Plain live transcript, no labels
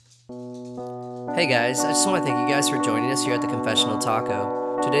Hey guys, I just want to thank you guys for joining us here at the Confessional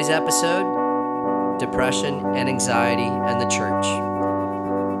Taco. Today's episode, Depression and Anxiety and the Church.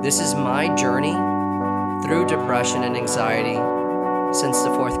 This is my journey through depression and anxiety since the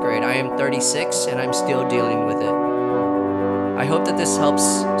 4th grade. I am 36 and I'm still dealing with it. I hope that this helps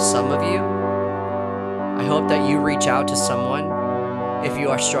some of you. I hope that you reach out to someone if you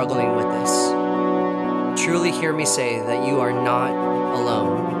are struggling with this. Truly hear me say that you are not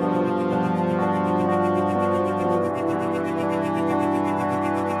alone.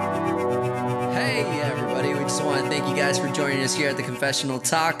 Thank you guys for joining us here at the Confessional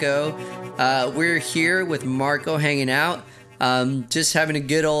Taco. We're here with Marco hanging out, just having a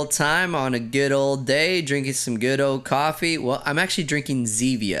good old time on a good old day, drinking some good old coffee. Well, I'm actually drinking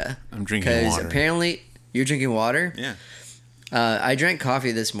Zevia. I'm drinking water. Because apparently you're drinking water? Yeah. I drank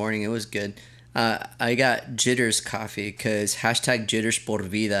coffee this morning. It was good. I got Jitters coffee because #Jitters por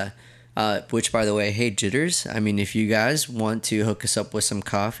vida. Which, by the way, hey, Jitters, I mean, if you guys want to hook us up with some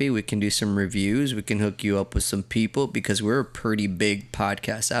coffee, we can do some reviews. We can hook you up with some people because we're a pretty big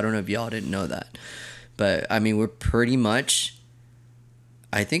podcast. I don't know if y'all didn't know that. But, I mean, we're pretty much,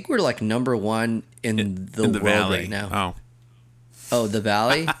 I think we're like number one in the world valley right now. Oh. Oh, the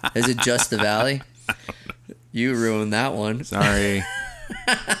Valley? Is it just the Valley? You ruined that one. Sorry.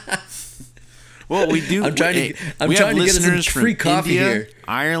 Well, we do. I'm trying to get us some free coffee India, here.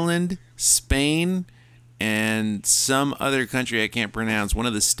 Ireland, Spain, and some other country I can't pronounce. One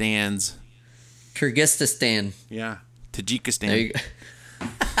of the stands. Kyrgyzstan. Yeah, Tajikistan. There you go.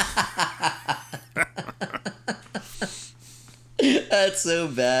 That's so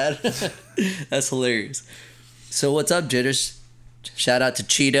bad. That's hilarious. So what's up, Jitters? Shout out to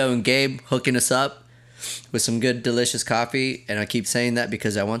Cheeto and Gabe hooking us up with some good, delicious coffee. And I keep saying that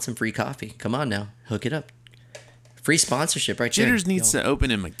because I want some free coffee. Come on now. Hook it up. Free sponsorship right there. Jitters needs to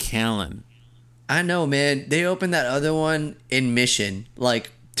open in McAllen. I know, man. They opened that other one in Mission, like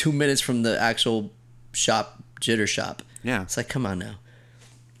 2 minutes from the actual shop, Jitter shop. Yeah. It's like, come on now.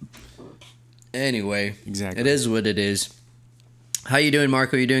 Anyway. Exactly. It is what it is. How you doing,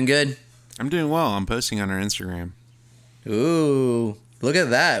 Marco? You doing good? I'm doing well. I'm posting on our Instagram. Ooh. Look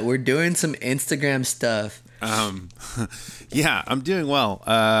at that. We're doing some Instagram stuff. Yeah, I'm doing well.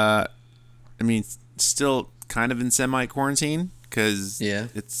 I mean, still kind of in semi-quarantine because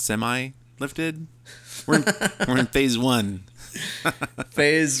it's semi-lifted. We're in phase 1.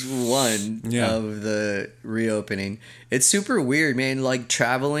 Phase 1 of the reopening. It's super weird, man. Like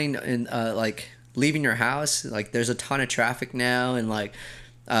traveling and like leaving your house. Like there's a ton of traffic now, and like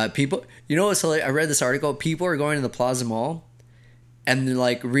people. You know what's hilarious? I read this article. People are going to the Plaza Mall. And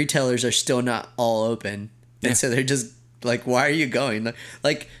like retailers are still not all open. And so they're just like, why are you going?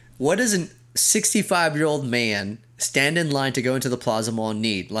 Like, what does a 65-year-old man stand in line to go into the Plaza Mall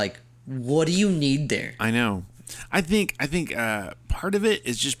need? Like, what do you need there? I know. I think part of it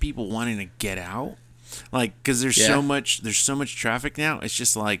is just people wanting to get out. Like, because there's so much traffic now. It's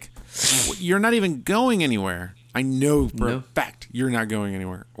just like, you're not even going anywhere. I know for a fact you're not going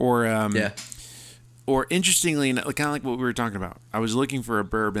anywhere. Or interestingly, kind of like what we were talking about, I was looking for a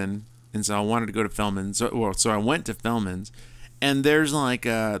bourbon, and so I wanted to go to Fellman's. So I went to Fellman's, and there's like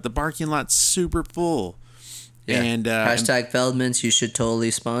the parking lot's super full. Yeah. And #Feldman's, you should totally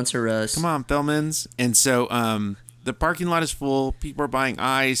sponsor us. Come on, Fellman's. And so the parking lot is full. People are buying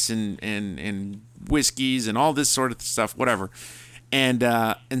ice and whiskeys and all this sort of stuff, whatever. And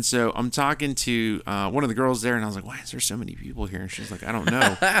so I'm talking to one of the girls there, and I was like, why is there so many people here? And she's like, I don't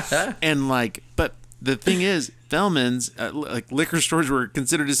know. And like, but the thing is, Fellman's, like liquor stores were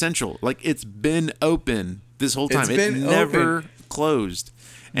considered essential. Like it's been open this whole time. It never closed.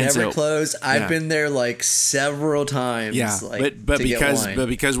 And never closed. I've been there like several times. Yeah, like, but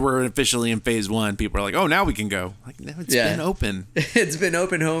because we're officially in phase 1, people are like, oh, now we can go. Like, no, it's been open. It's been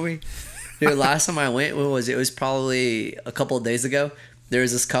open, homie. Dude, last time I went, what was it? It was probably a couple of days ago. There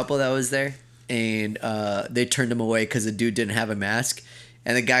was this couple that was there, and they turned him away because the dude didn't have a mask,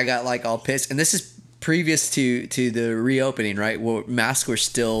 and the guy got like all pissed. And this is previous to the reopening, right? Well, masks were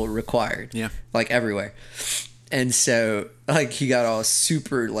still required. Yeah. Like everywhere. And so like he got all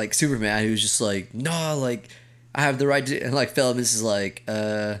super mad. He was just like, no, like I have the right to, and like Phillips is like,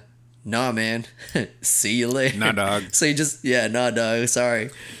 nah, man. See you later. Nah, dog. So he just, nah, dog. Sorry.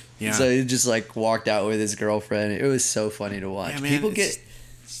 Yeah. So he just like walked out with his girlfriend. It was so funny to watch. Yeah,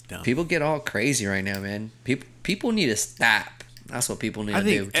 man, people get all crazy right now, man. People need to stop. That's what people need to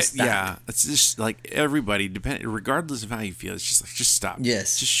do. Just stop. Yeah, it's just like everybody, regardless of how you feel, it's just like, just stop.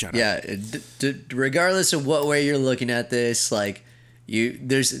 Yes. Just shut up. Yeah. Regardless of what way you're looking at this, like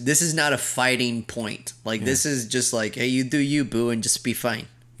this is not a fighting point. Like this is just like, hey, you do you, boo, and just be fine.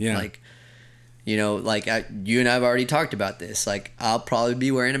 Yeah. Like, you know, like you and I have already talked about this. Like, I'll probably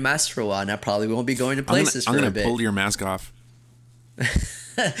be wearing a mask for a while, and I probably won't be going to places for a bit. I'm gonna pull your mask off.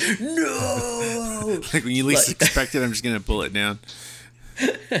 No. Like when you least expect it, I'm just gonna pull it down.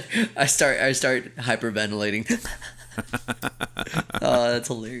 I start hyperventilating. Oh, that's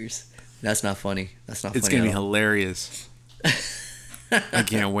hilarious. That's not funny. That's not funny. It's gonna be hilarious. I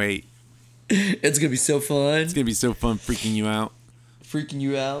can't wait. It's gonna be so fun. It's gonna be so fun freaking you out. Freaking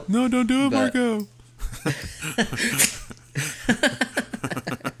you out. No, don't do it, Marco.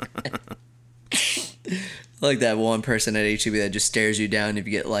 Like that one person at HEB that just stares you down if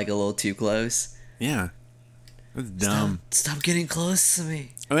you get like a little too close. Yeah. That's dumb. Stop getting close to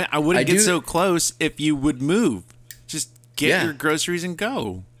me. I mean, I wouldn't get so close if you would move. Just get your groceries and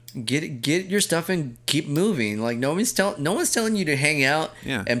go. Get your stuff and keep moving. Like no one's telling you to hang out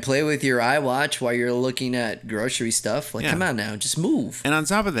and play with your iWatch while you're looking at grocery stuff. Like come on now, just move. And on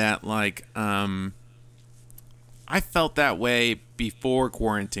top of that, like I felt that way before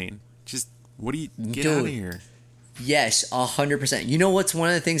quarantine. Just what do you get out of here? Yes, 100%. You know what's one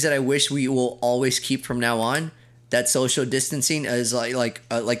of the things that I wish we will always keep from now on? That social distancing is like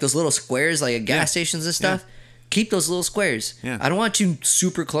those little squares, like at gas stations and stuff. Yeah. Keep those little squares. Yeah. I don't want you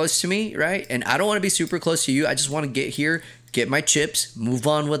super close to me, right? And I don't want to be super close to you. I just want to get here, get my chips, move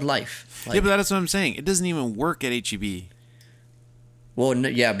on with life. Like, yeah, but that's what I'm saying. It doesn't even work at HEB. Well,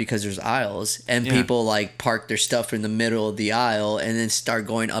 yeah, because there's aisles and people like park their stuff in the middle of the aisle and then start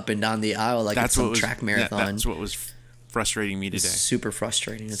going up and down the aisle like it's some track marathon. Yeah, that's what was frustrating me today. It's super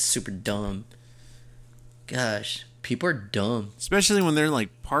frustrating. It's super dumb. Gosh, people are dumb. Especially when they're like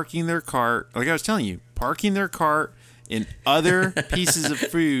parking their cart, like I was telling you, parking their cart in other pieces of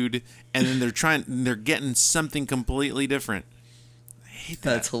food, and then they're getting something completely different. I hate that.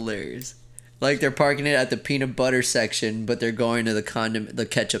 That's hilarious. Like they're parking it at the peanut butter section, but they're going to the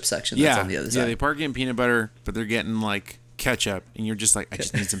ketchup section that's on the other side. Yeah, they park it in peanut butter, but they're getting like ketchup, and you're just like, I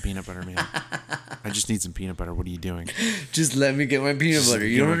just need some peanut butter, man. I just need some peanut butter. What are you doing? Just let me get my peanut butter.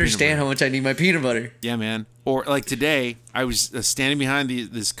 You don't understand how much I need my peanut butter. Yeah, man. Or like today, I was standing behind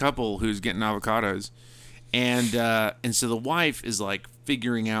this couple who's getting avocados, and so the wife is like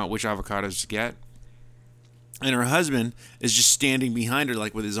figuring out which avocados to get, and her husband is just standing behind her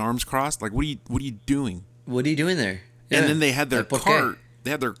like with his arms crossed. Like, what are you doing? What are you doing there? Yeah. And then they had their cart.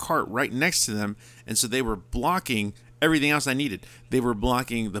 They had their cart right next to them, and so they were blocking everything else I needed. They were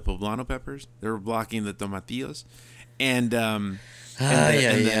blocking the poblano peppers. They were blocking the tomatillos, and the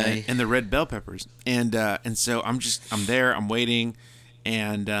red bell peppers. And so I'm there. I'm waiting,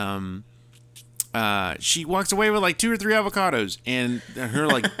 and she walks away with like 2 or 3 avocados, and her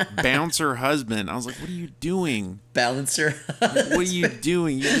like bouncer husband. I was like, "What are you doing, balancer? What are you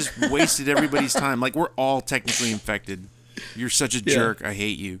doing? You just wasted everybody's time. Like we're all technically infected. You're such a jerk. I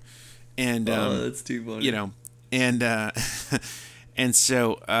hate you." And that's too funny. You know. And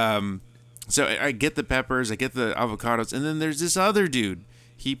so I get the peppers, I get the avocados, and then there's this other dude.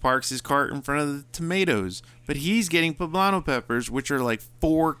 He parks his cart in front of the tomatoes, but he's getting poblano peppers, which are like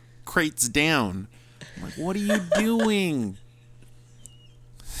 4 crates down. I'm like, what are you doing?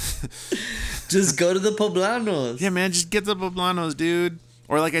 Just go to the poblanos. Yeah, man, just get the poblanos, dude.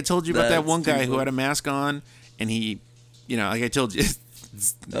 Or like I told you about that one guy who had a mask on, and he, like I told you,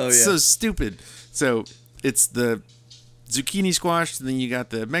 it's so stupid. So it's the zucchini squash, and then you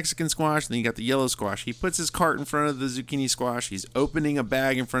got the Mexican squash, and then you got the yellow squash. He puts his cart in front of the zucchini squash. He's opening a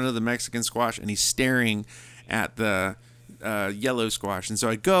bag in front of the Mexican squash, and he's staring at the yellow squash. And so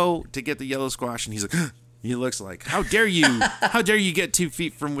I go to get the yellow squash, and he's like, he looks like, how dare you? How dare you get 2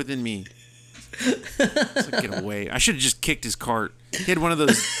 feet from within me? It's like, get away. I should have just kicked his cart. He had one of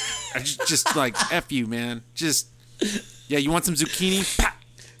those, I just like, F you, man. Just, yeah, you want some zucchini? Pat!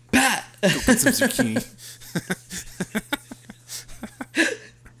 Pat! Go get some zucchini.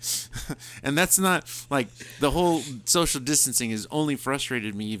 And that's not like the whole social distancing has only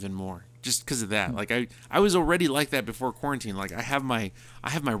frustrated me even more just because of that. Like I was already like that before quarantine. Like I have my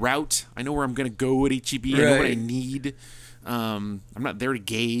route. I know where I'm gonna go at HEB. I know what I need. I'm not there to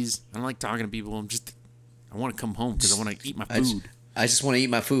gaze. I don't like talking to people. I want to come home because I want to eat my food. I just want to eat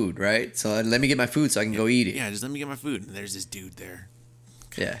my food, right? So let me get my food so I can go eat it. Yeah, just let me get my food. And there's this dude there.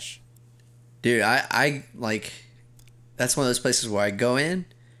 Gosh. Yeah. Dude, I like, that's one of those places where I go in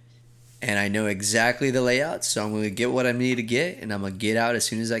and I know exactly the layout, so I'm going to get what I need to get, and I'm going to get out as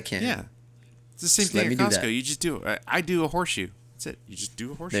soon as I can. Yeah. It's the same thing at Costco. You just do it. I do a horseshoe. That's it. You just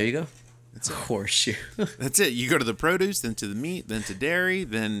do a horseshoe. There you go. That's it. Horseshoe. That's it. You go to the produce, then to the meat, then to dairy,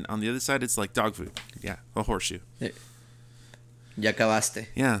 then on the other side it's like dog food. Yeah, a horseshoe. Ya acabaste.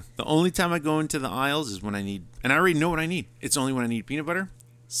 Yeah. The only time I go into the aisles is when I need, and I already know what I need. It's only when I need peanut butter,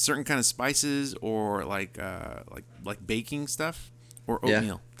 certain kind of spices or like baking stuff or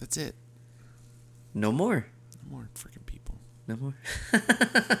oatmeal. That's it. No more. No more freaking people. No more.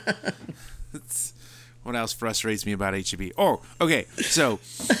 What else frustrates me about HEB? Oh, okay. So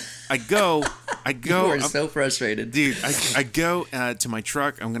I go. You are so frustrated, dude. I go to my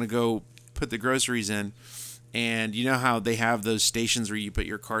truck. I'm gonna go put the groceries in, and you know how they have those stations where you put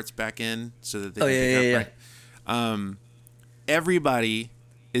your carts back in so that they can pick up, right? Everybody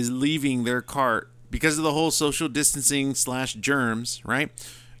is leaving their cart because of the whole social distancing / germs, right?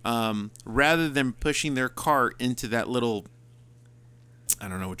 Rather than pushing their cart into that little, I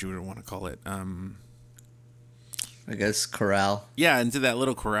don't know what you would want to call it. I guess corral. Yeah, into that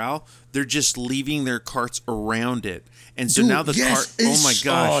little corral. They're just leaving their carts around it, and so now the cart. Oh my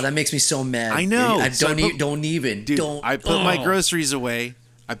gosh! Oh, that makes me so mad. I know. Don't even. Dude, I put my groceries away.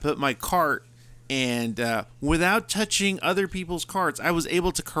 I put my cart, and without touching other people's carts, I was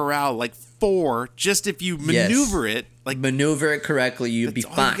able to corral like 4. Just if you maneuver it, maneuver it correctly, you'd be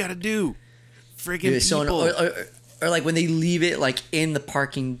fine. All you gotta do. Friggin' people. Or like when they leave it like in the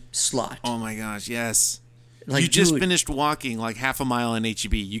parking slot. Oh my gosh! Yes. Like, you just finished walking like half a mile in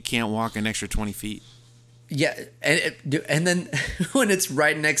HEB. You can't walk an extra 20 feet. Yeah, and then when it's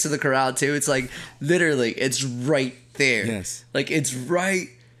right next to the corral too, it's like literally it's right there. Yes. Like it's right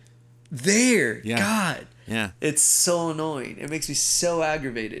there. Yeah. God. Yeah. It's so annoying. It makes me so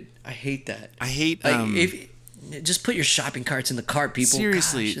aggravated. I hate that. I hate just put your shopping carts in the cart, people.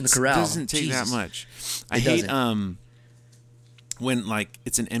 Seriously, gosh, in the corral. It doesn't take that much. I hate when like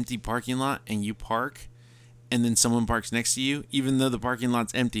it's an empty parking lot and you park and then someone parks next to you, even though the parking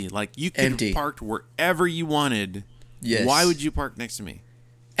lot's empty. Like, you could have parked wherever you wanted. Yes. Why would you park next to me?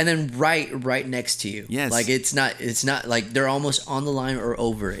 And then right next to you. Yes. Like, it's not like they're almost on the line or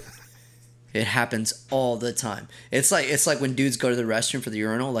over it. It happens all the time. It's like when dudes go to the restroom for the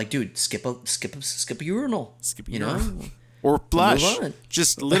urinal. Like, dude, skip a urinal. Skip a urinal. Or flush.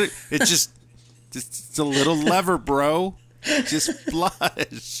 Just it's a little lever, bro. Just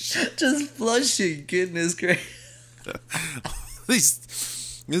flush. Just flushing. Goodness gracious.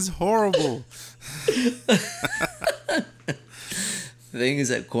 This is horrible. Things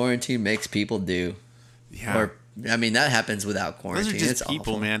that quarantine makes people do. Yeah. Or, I mean, that happens without quarantine. Those are just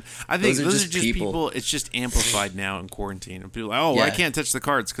people, man. I think those are just people. It's just amplified now in quarantine. And people are like, I can't touch the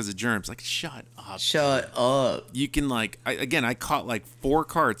carts because of germs. Like, shut up. Shut up. You can, like, I caught like 4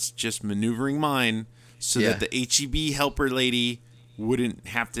 carts just maneuvering mine so that the HEB helper lady wouldn't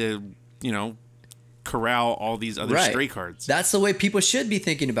have to, corral all these other stray carts. That's the way people should be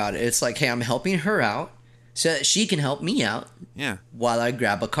thinking about it. It's like, hey, I'm helping her out so that she can help me out. Yeah. While I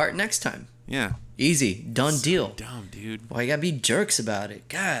grab a cart next time. Yeah. Easy. Done deal. Dumb, dude. Why you gotta be jerks about it?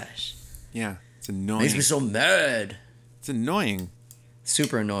 Gosh. Yeah. It's annoying. Makes me so mad. It's annoying.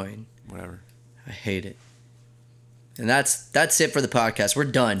 Super annoying. Whatever. I hate it. And that's it for the podcast. We're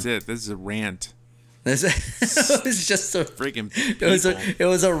done. That's it. This is a rant. It was just a freaking. It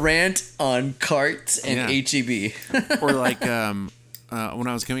was a rant on carts and HEB. Or like when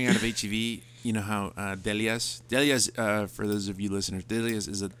I was coming out of HEB, you know how Delia's, for those of you listeners, Delia's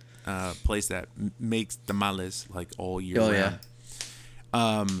is a place that makes tamales like all year round.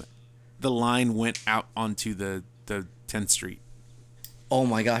 Yeah. The line went out onto the 10th Street. Oh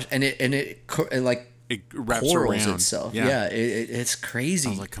my gosh! And it wraps around itself. Yeah, it's crazy.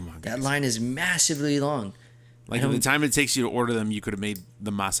 I was like, come on, guys. That line is massively long. Like, in the time it takes you to order them, you could have made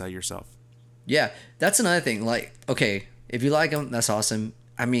the masa yourself. Yeah, that's another thing. Like, okay, if you like them, that's awesome.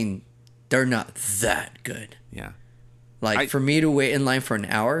 I mean, they're not that good. Yeah. Like, for me to wait in line for an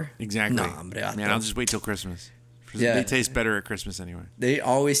hour? Exactly. Man, I'll just wait till Christmas. Yeah. They taste better at Christmas anyway. They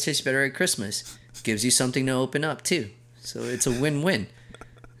always taste better at Christmas. Gives you something to open up, too. So it's a win-win.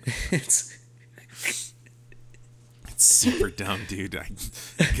 It's super dumb, dude.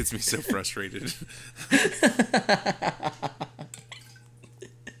 It gets me so frustrated.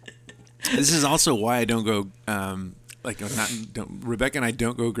 This is also why I don't go... Rebecca and I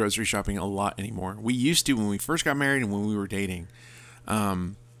don't go grocery shopping a lot anymore. We used to when we first got married and when we were dating.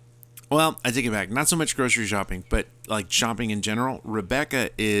 Well, I take it back. Not so much grocery shopping, but like shopping in general. Rebecca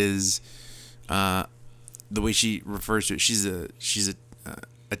is the way she refers to it. She's a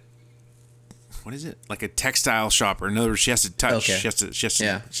what is it? Like a textile shopper. In other words, she has to touch. Okay. She has to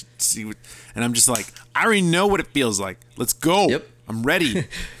see what, and I'm just like, I already know what it feels like. Let's go. Yep. I'm ready.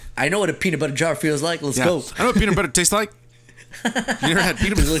 I know what a peanut butter jar feels like. Let's go. I know what peanut butter tastes like. You never had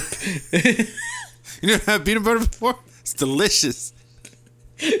peanut butter? You never had peanut butter before? It's delicious.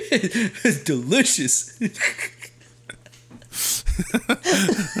 It's delicious.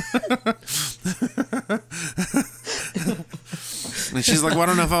 And she's like, well, I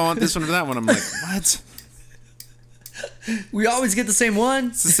don't know if I want this one or that one. I'm like, what? We always get the same one.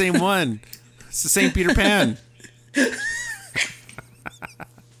 It's the same one. It's the same Peter Pan.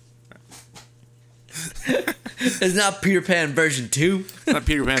 It's not Peter Pan version 2. It's not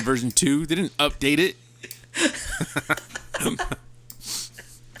Peter Pan version 2. They didn't update it.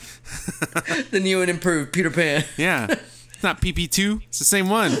 The new and improved Peter Pan. Yeah. It's not PP2. It's the same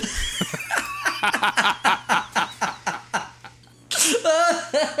one.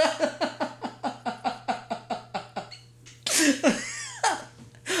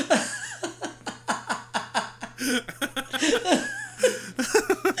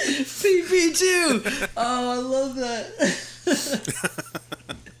 PP2. Oh, I love that.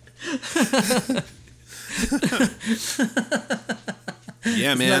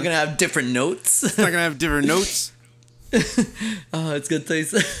 Yeah, man. It's not gonna have different notes. It's not gonna have different notes. Oh, it's gonna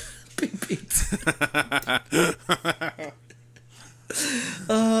taste PP2.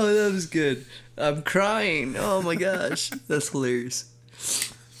 Oh, that was good. I'm crying. Oh my gosh, that's hilarious.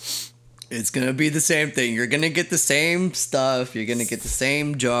 It's gonna be the same thing. You're gonna get the same stuff. You're gonna get the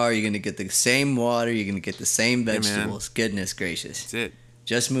same jar. You're gonna get the same water. You're gonna get the same vegetables. Yeah, goodness gracious. That's it.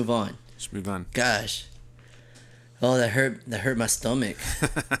 Just move on. Just move on. Gosh. Oh, that hurt my stomach.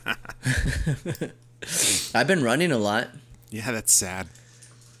 I've been running a lot. Yeah, that's sad.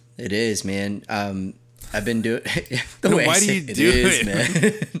 It is, man. I've been doing. Why do you do it,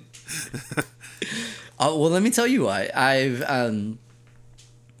 man? Well, let me tell you why.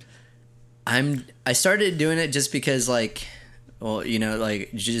 I started doing it just because, like, well, you know,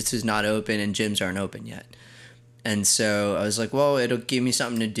 like, jiu-jitsu's not open and gyms aren't open yet. And so I was like, well, it'll give me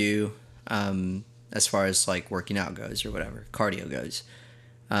something to do as far as, like, working out goes or whatever, cardio goes.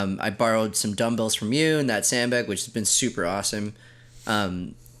 I borrowed some dumbbells from you and that sandbag, which has been super awesome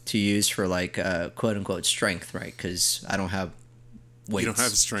to use for, like, quote-unquote strength, right? Because I don't have weights. You don't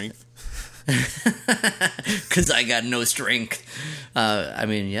have strength? Because I got no strength. I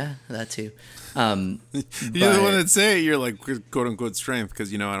mean, yeah, that too. You're the one that say it. You're like, quote unquote strength,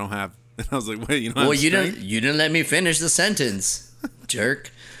 because, you know, I don't have. And I was like, wait, you don't have strength? You didn't let me finish the sentence, jerk.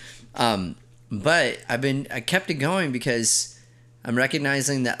 But I kept it going because I'm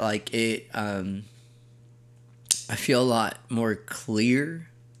recognizing that, like, I feel a lot more clear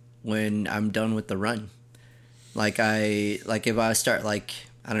when I'm done with the run. Like if I start, like,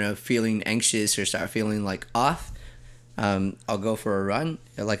 I don't know, feeling anxious or start feeling like off, I'll go for a run,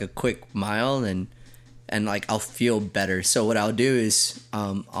 like a quick mile, and like I'll feel better. So what I'll do is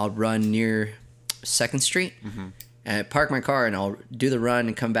I'll run near 2nd Street and park my car, and I'll do the run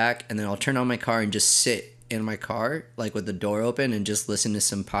and come back, and then I'll turn on my car and just sit in my car, like with the door open, and just listen to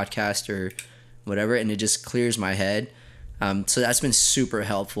some podcast or whatever, and it just clears my head. So that's been super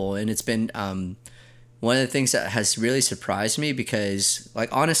helpful, and it's been one of the things that has really surprised me because, like,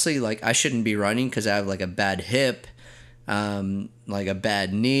 honestly, like, I shouldn't be running because I have, like, a bad hip, like a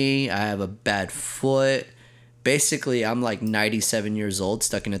bad knee, I have a bad foot. Basically, I'm like 97 years old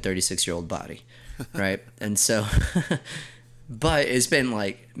stuck in a 36-year-old body, right? And so, but it's been,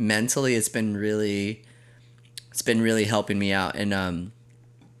 like, mentally, it's been really helping me out. And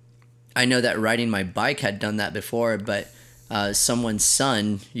I know that riding my bike had done that before, but someone's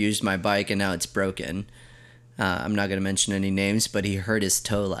son used my bike and now it's broken. I'm not going to mention any names, but he hurt his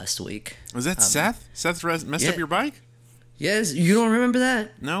toe last week. Was that Seth? Seth messed up your bike? Yes. You don't remember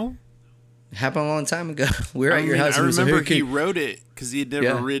that? No. It happened a long time ago. We were at your house. I remember he rode it because he had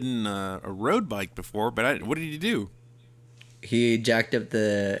never ridden a road bike before, but what did he do? He jacked up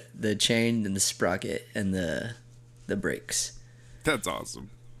the chain and the sprocket and the brakes. That's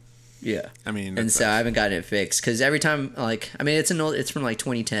awesome. Yeah. I mean, and so I haven't gotten it fixed because every time, like, I mean, it's from like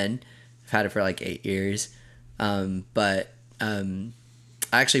 2010. I've had it for like 8 years. But I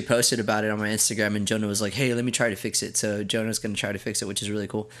actually posted about it on my Instagram, and Jonah was like, hey, let me try to fix it. So Jonah's going to try to fix it, which is really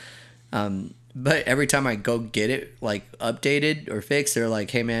cool. But every time I go get it, like, updated or fixed, they're like,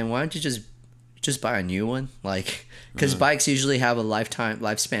 hey, man, why don't you just buy a new one? Like, because bikes usually have a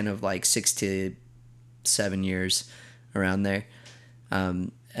lifespan of like 6 to 7 years around there.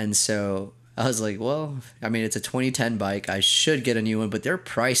 And so I was like, well, I mean, it's a 2010 bike. I should get a new one, but they're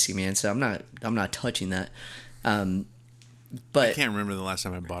pricey, man. So I'm not touching that. But I can't remember the last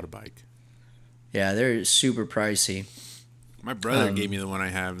time I bought a bike. Yeah, they're super pricey. My brother gave me the one I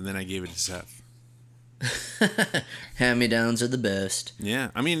have, and then I gave it to Seth. Hand-me-downs are the best.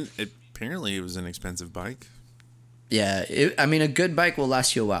 Yeah, I mean, apparently it was an expensive bike. Yeah, I mean, a good bike will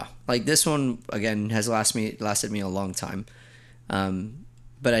last you a while. Like this one, again, has lasted me a long time.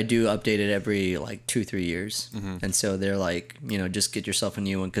 But I do update it every like 2-3 years. Mm-hmm. And so they're like, you know, just get yourself a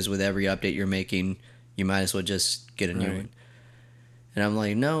new one because with every update you're making, you might as well just get a new one. And I'm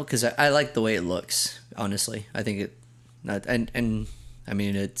like, no, because I like the way it looks, honestly. I think it, and I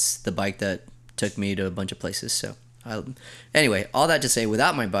mean, it's the bike that took me to a bunch of places. So, anyway, all that to say,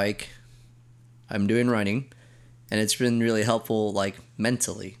 without my bike, I'm doing running, and it's been really helpful, like,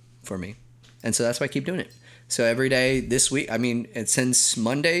 mentally for me. And so that's why I keep doing it. So every day this week, I mean, since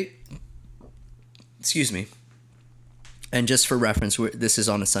Monday, excuse me, and just for reference, this is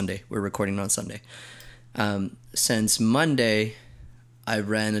on a Sunday. We're recording on Sunday. Since Monday, I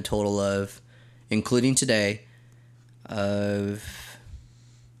ran a total of, including today, of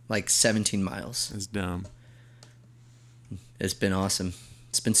like 17 miles. That's dumb. It's been awesome.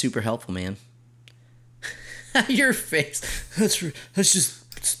 It's been super helpful, man. Your face. That's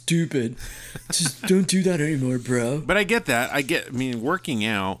just stupid. Just don't do that anymore, bro. But I get that. I mean, working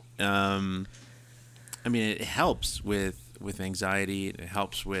out, I mean, it helps with anxiety. It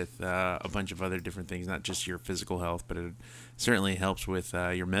helps with a bunch of other different things, not just your physical health, but it certainly helps with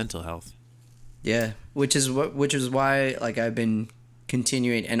your mental health. Yeah, which is why, like, I've been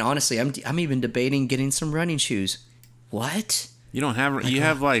continuing, and honestly, I'm even debating getting some running shoes. What? You don't have you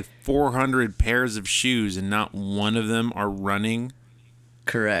have like 400 pairs of shoes, and not one of them are running.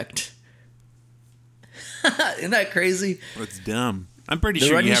 Correct. Isn't that crazy? That's dumb. I'm pretty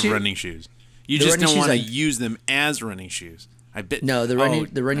sure you have running shoes. You just don't want to use them as running shoes. I bet. No, the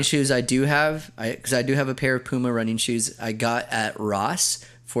running shoes I do have, because I do have a pair of Puma running shoes I got at Ross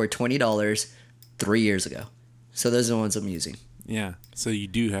for $20 3 years ago. So those are the ones I'm using. Yeah. So you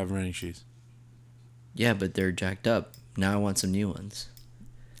do have running shoes. Yeah, but they're jacked up. Now I want some new ones.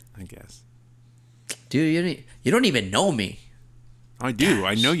 I guess. Dude, you don't even know me. I do.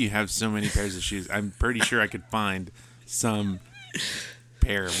 Gosh. I know you have so many pairs of shoes. I'm pretty sure I could find some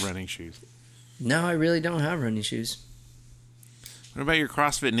pair of running shoes. No, I really don't have running shoes. What about your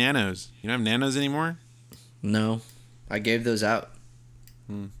CrossFit Nanos? You don't have Nanos anymore? No. I gave those out.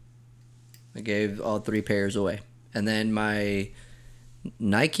 I gave all 3 pairs away. And then my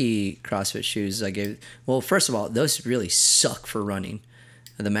Nike CrossFit shoes I gave... Well, first of all, those really suck for running.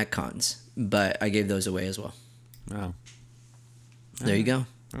 The Metcons. But I gave those away as well. Wow. There you go.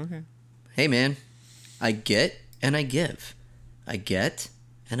 Okay. Hey, man. I get and I give. I get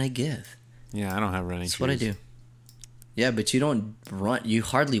and I give. Yeah, I don't have running shoes. That's what I do. Yeah, but you don't run. You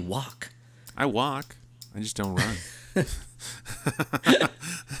hardly walk. I walk. I just don't run.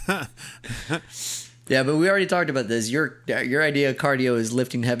 Yeah, but we already talked about this. Your idea of cardio is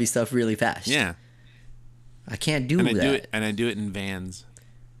lifting heavy stuff really fast. Yeah. I can't do that. And I do it in Vans.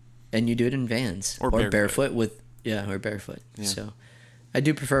 And you do it in Vans. Or barefoot. Or barefoot. Yeah. So I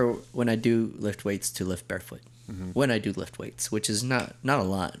do prefer when I do lift weights to lift barefoot. Mm-hmm. When I do lift weights, which is not a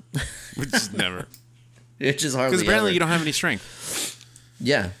lot. Which is never. It's just hardly. Because apparently ever. you don't have any strength.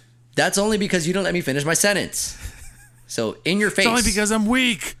 Yeah. That's only because you don't let me finish my sentence. So, in your face. It's only because I'm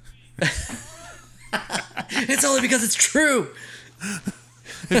weak. It's only because it's true.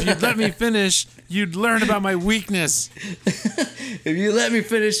 If you'd let me finish, you'd learn about my weakness. If you let me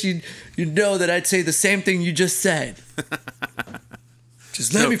finish, you'd know that I'd say the same thing you just said.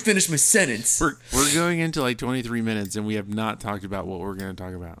 Just let me finish my sentence. We're going into like 23 minutes, and we have not talked about what we're going to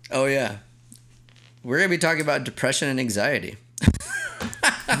talk about. Oh, yeah. We're going to be talking about depression and anxiety.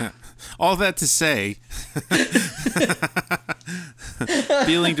 All that to say,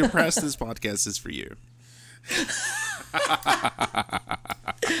 feeling depressed, this podcast is for you.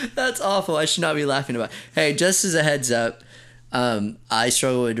 That's awful. I should not be laughing about it. Hey, just as a heads up, I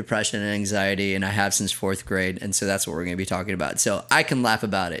struggle with depression and anxiety, and I have since 4th grade, and so that's what we're going to be talking about. So I can laugh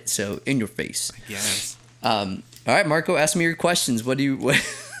about it. So in your face. Yes. All right, Marco, ask me your questions. What do you... What,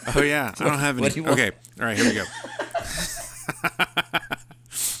 oh, yeah. I don't have any. Okay. All right, here we go.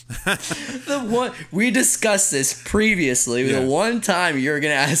 We discussed this previously. Yeah. The one time you're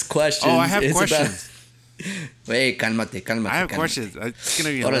going to ask questions. Oh, I have questions. Wait, cálmate. I have questions. It's going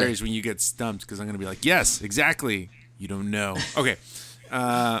to be hilarious when you get stumped, because I'm going to be like, yes, exactly. You don't know. Okay.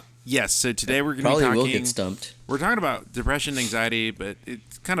 Yes, so today we're going to be talking... Probably will get stumped. We're talking about depression, anxiety, but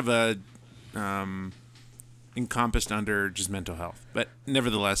it's kind of a... encompassed under just mental health. But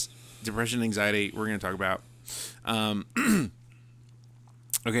nevertheless, depression, anxiety, we're going to talk about.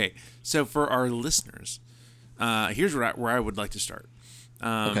 Okay, so for our listeners, here's where I would like to start.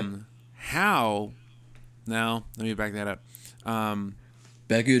 Okay. How... Now, let me back that up.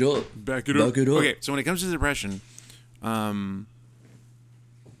 Back it up. Okay, so when it comes to depression,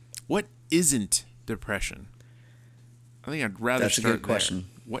 what isn't depression? I think I'd rather That's start a good question.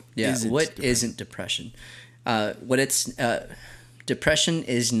 There. What isn't depression? Depression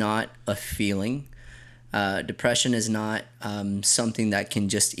is not a feeling. Depression is not something that can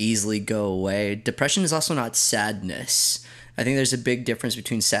just easily go away. Depression is also not sadness. I think there's a big difference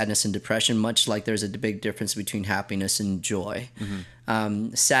between sadness and depression, much like there's a big difference between happiness and joy.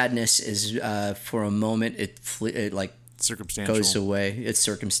 Sadness is for a moment, it like circumstantial, goes away. It's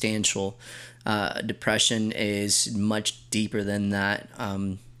circumstantial. Depression is much deeper than that.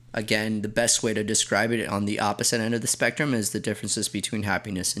 Again, the best way to describe it on the opposite end of the spectrum is the differences between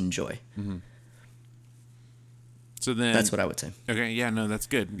happiness and joy. So then that's what I would say. Okay, yeah, no, that's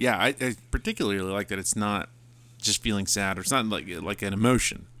good. Yeah, I particularly like that it's not just feeling sad, or it's not like an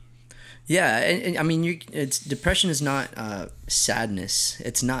emotion. Yeah, and I mean, depression is not sadness.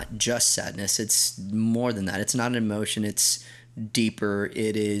 It's not just sadness. It's more than that. It's not an emotion. It's deeper.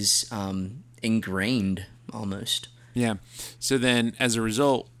 It is ingrained almost. Yeah. So then, as a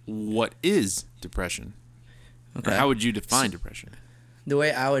result, what is depression? Okay. Or how would you define depression? The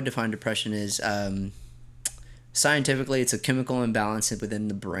way I would define depression is scientifically, it's a chemical imbalance within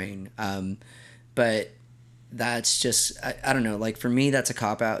the brain. But that's just, I don't know, like for me, that's a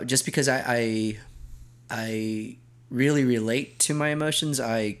cop-out. Just because I really relate to my emotions.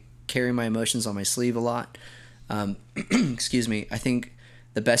 I carry my emotions on my sleeve a lot. Excuse me. I think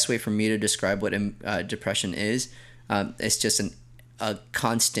the best way for me to describe what depression is, it's just a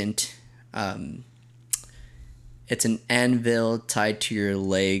constant, it's an anvil tied to your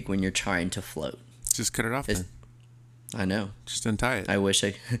leg when you're trying to float. Just cut it off then. I know. Just untie it. I wish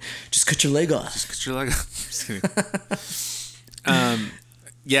I just cut your leg off. Just cut your leg off. Just kidding.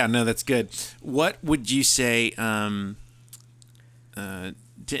 Yeah, no, that's good. What would you say to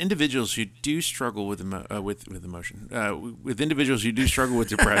individuals who do struggle with emotion, with individuals who do struggle with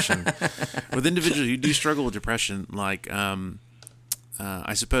depression, with individuals who do struggle with depression, like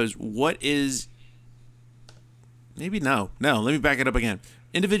I suppose what is maybe no. Let me back it up again.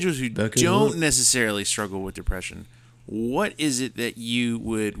 Individuals who don't necessarily struggle with depression, what is it that you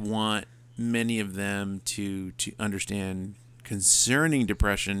would want many of them to understand concerning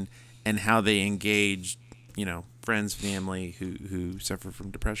depression and how they engage, friends, family who suffer from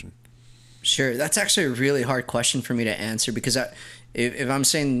depression? Sure. That's actually a really hard question for me to answer because if I'm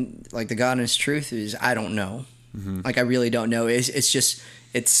saying like the God honest truth is I don't know. Like I really don't know. It's just,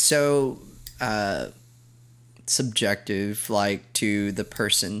 it's so subjective, like to the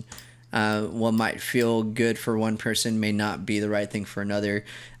person. What might feel good for one person may not be the right thing for another.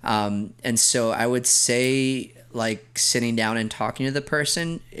 And so I would say like sitting down and talking to the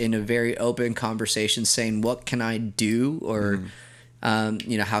person in a very open conversation, saying, what can I do? Or,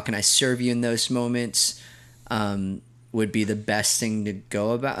 how can I serve you in those moments? Would be the best thing to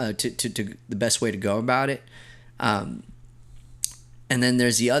go about, to the best way to go about it. And then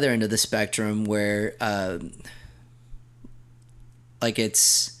there's the other end of the spectrum where, like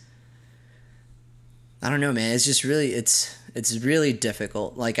it's, I don't know, man. It's just really, it's really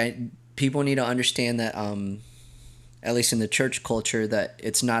difficult. Like people need to understand that, at least in the church culture, that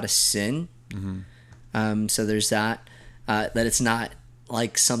it's not a sin. So there's that, that it's not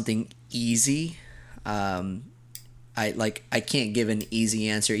like something easy. I can't give an easy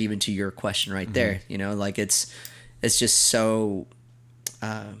answer even to your question right there. Like it's just so,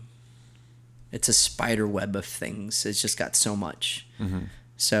 it's a spider web of things. It's just got so much.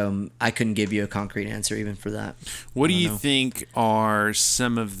 So I couldn't give you a concrete answer even for that. What do you think are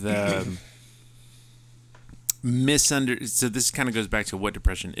some of the so this kind of goes back to what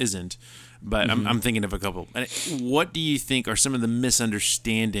depression isn't, but I'm thinking of a couple. What do you think are some of the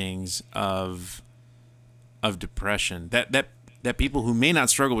misunderstandings of depression that people who may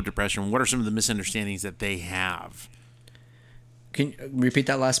not struggle with depression, what are some of the misunderstandings that they have? Can you repeat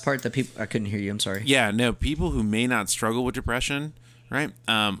that last part? I couldn't hear you. I'm sorry. Yeah, no, people who may not struggle with depression, right?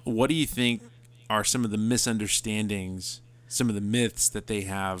 What do you think are some of the misunderstandings, some of the myths that they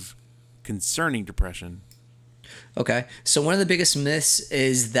have concerning depression? Okay. So one of the biggest myths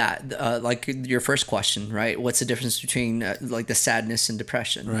is that, like your first question, right? What's the difference between like the sadness and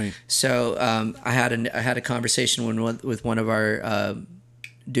depression? Right. So I had a conversation with one of our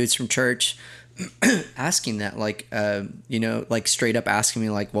dudes from church, asking that, like like straight up asking me,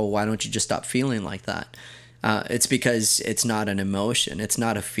 like, well, why don't you just stop feeling like that? It's because it's not an emotion. It's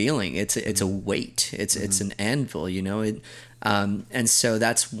not a feeling. It's a weight. It's an anvil. And so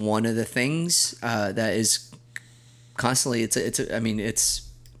that's one of the things that is constantly. It's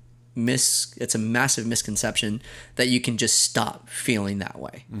a massive misconception that you can just stop feeling that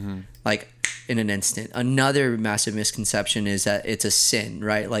way, like in an instant. Another massive misconception is that it's a sin,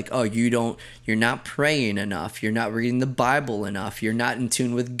 right? Like, oh, you're not praying enough, you're not reading the Bible enough, you're not in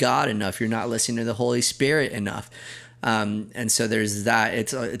tune with God enough, you're not listening to the Holy Spirit enough. And so there's that.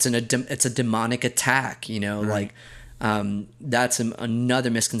 It's a demonic attack, right. Like that's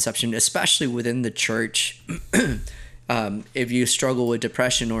another misconception, especially within the church. if you struggle with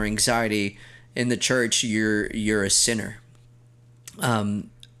depression or anxiety in the church, you're a sinner.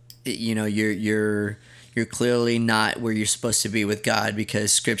 You're clearly not where you're supposed to be with God,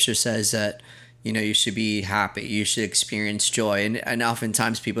 because Scripture says that you should be happy, you should experience joy, and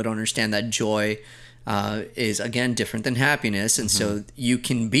oftentimes people don't understand that joy is again different than happiness, and so you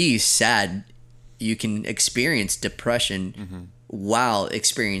can be sad, you can experience depression while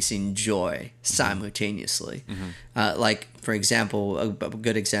experiencing joy simultaneously. Like, for example, a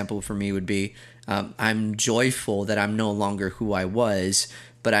good example for me would be, I'm joyful that I'm no longer who I was,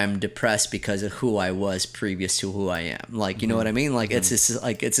 but I'm depressed because of who I was previous to who I am. Like, you know what I mean? Like, it's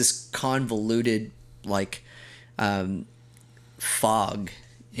this convoluted, like, fog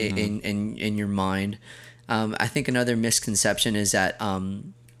in your mind. I think another misconception is that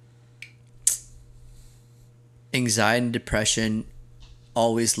anxiety and depression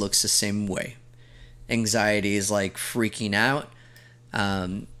always looks the same way. Anxiety is like freaking out,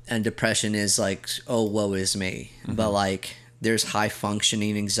 and depression is like, oh, woe is me. But like, there's high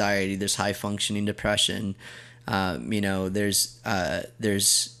functioning anxiety, there's high functioning depression. There's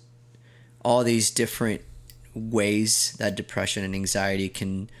all these different ways that depression and anxiety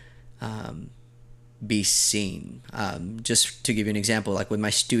can be seen. Just to give you an example, like with my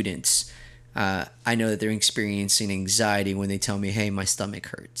students, I know that they're experiencing anxiety when they tell me, hey, my stomach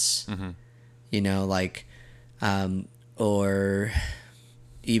hurts. Or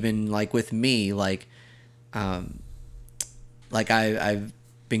even like with me, I've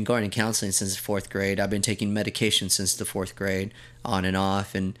been going to counseling since the 4th grade. I've been taking medication since the 4th grade, on and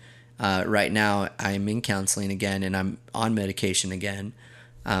off. And right now I'm in counseling again, and I'm on medication again.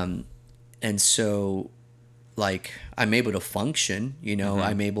 And so, like, I'm able to function,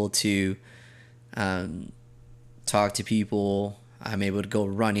 I'm able to talk to people. I'm able to go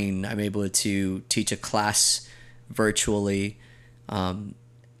running. I'm able to teach a class virtually,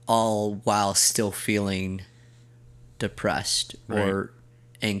 all while still feeling depressed or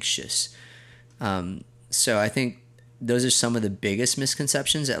anxious. So I think those are some of the biggest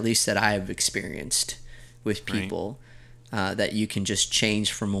misconceptions, at least that I have experienced with people, that you can just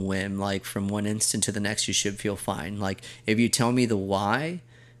change from a whim. Like, from one instant to the next, you should feel fine. Like, if you tell me the why,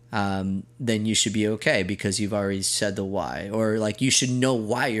 then you should be okay, because you've already said the why. Or like, you should know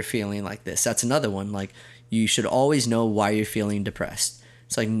why you're feeling like this. That's another one. Like, you should always know why you're feeling depressed.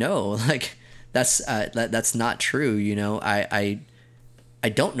 It's like, no, like, that's not true. I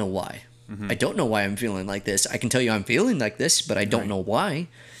don't know why. I don't know why I'm feeling like this. I can tell you I'm feeling like this, but I don't know why.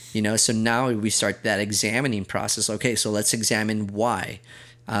 So now we start that examining process. Okay, so let's examine why.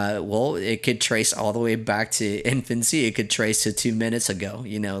 Well, it could trace all the way back to infancy. It could trace to 2 minutes ago.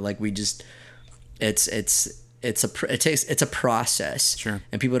 Like, we just, it's a process. Sure.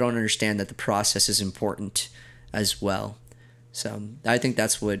 And people don't understand that the process is important as well. So I think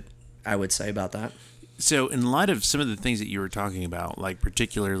that's what I would say about that. So in light of some of the things that you were talking about, like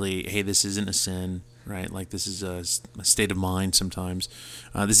particularly, hey, this isn't a sin, right? Like, this is a state of mind sometimes.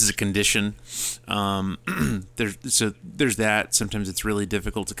 This is a condition. There's that. Sometimes it's really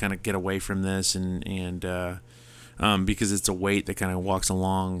difficult to kind of get away from this, and because it's a weight that kind of walks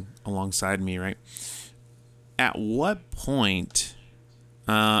alongside me, right? At what point,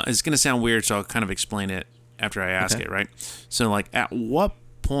 it's going to sound weird, so I'll kind of explain it after I ask it, right? So, like, at what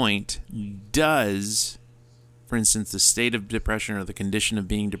point does, for instance, the state of depression or the condition of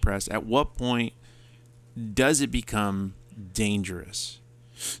being depressed, at what point does it become dangerous?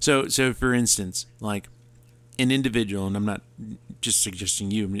 So for instance, like, an individual, and I'm not just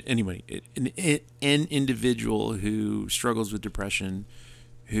suggesting you, anybody, an individual who struggles with depression,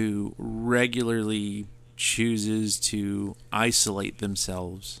 who regularly chooses to isolate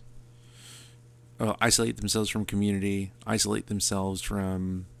themselves from community, isolate themselves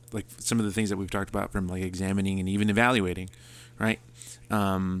from, like, some of the things that we've talked about, from like examining and even evaluating, right?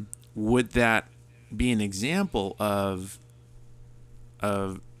 Would that be an example of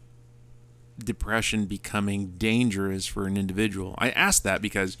depression becoming dangerous for an individual? I ask that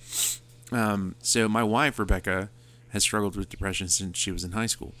because, so my wife, Rebecca, has struggled with depression since she was in high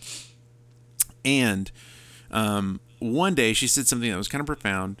school. And one day she said something that was kind of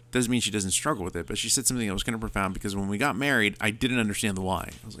profound. Doesn't mean she doesn't struggle with it, but she said something that was kind of profound, because when we got married, I didn't understand the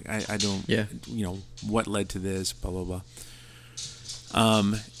why. I was like, I don't, what led to this, blah, blah, blah.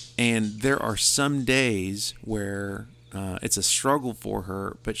 And there are some days where it's a struggle for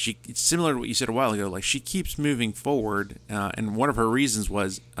her, but it's similar to what you said a while ago. Like, she keeps moving forward, and one of her reasons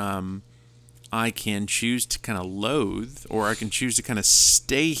was, I can choose to kind of loathe, or I can choose to kind of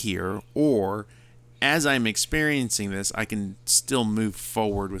stay here, or as I'm experiencing this, I can still move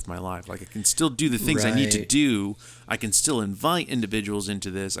forward with my life. Like I can still do the things I need to do. I can still invite individuals into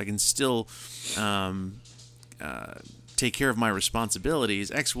this. I can still take care of my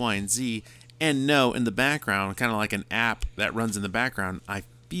responsibilities, X, Y, and Z, and know in the background, kind of like an app that runs in the background, I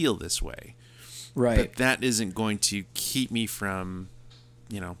feel this way. Right. But that isn't going to keep me from,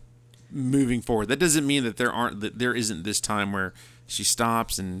 moving forward. That doesn't mean that there isn't this time where she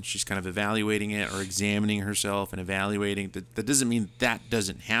stops and she's kind of evaluating it or examining herself and evaluating. That doesn't mean that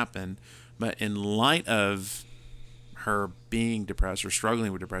doesn't happen. But in light of her being depressed or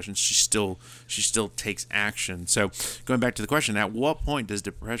struggling with depression, she still takes action. So going back to the question, at what point does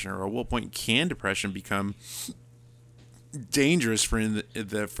depression, or at what point can depression become dangerous for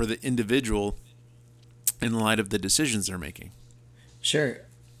the individual in light of the decisions they're making? Sure.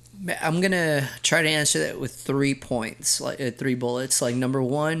 I'm going to try to answer that with 3 points, like 3 bullets. Like, number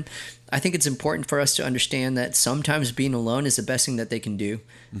one, I think it's important for us to understand that sometimes being alone is the best thing that they can do.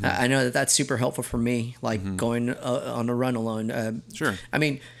 Mm-hmm. I know that that's super helpful for me, like going on a run alone. Sure. I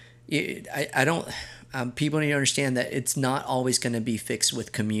mean, I don't... people need to understand that it's not always going to be fixed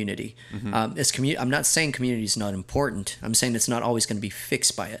with community. Mm-hmm. I'm not saying community is not important. I'm saying it's not always going to be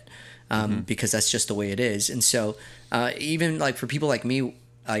fixed by it, because that's just the way it is. And so even like for people like me,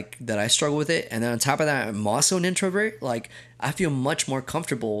 like that, I struggle with it. And then on top of that, I'm also an introvert. Like I feel much more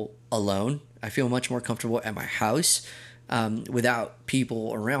comfortable alone. I feel much more comfortable at my house without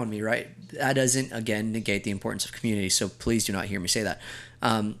people around me, right? That doesn't, again, negate the importance of community. So please do not hear me say that.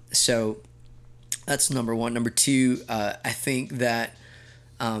 So that's number one. Number two, I think that,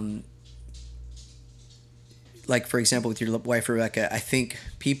 like, for example, with your wife, Rebecca, I think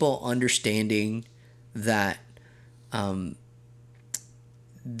people understanding that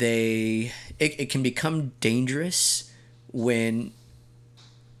it can become dangerous when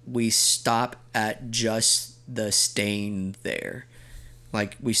we stop at just the staying there.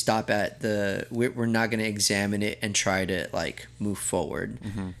 Like we stop at we're not going to examine it and try to like move forward.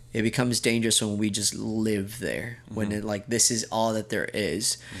 Mm-hmm. It becomes dangerous when we just live there, when it like this is all that there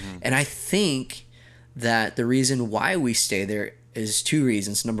is. Mm-hmm. And I think that the reason why we stay there is 2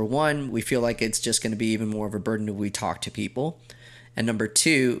 reasons. Number one, we feel like it's just going to be even more of a burden if we talk to people. And number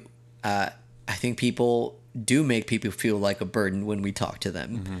 2, I think people do make people feel like a burden when we talk to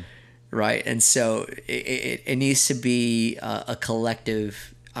them. Mm-hmm. Right. And so it needs to be a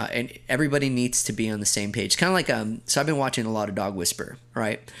collective, and everybody needs to be on the same page. Kind of like, so I've been watching a lot of Dog Whisperer,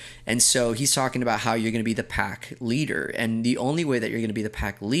 right? And so he's talking about how you're going to be the pack leader. And the only way that you're going to be the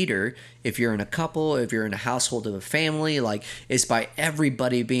pack leader, if you're in a couple, if you're in a household of a family, like, is by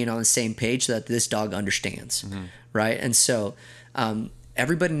everybody being on the same page so that this dog understands. Mm-hmm. Right. And so,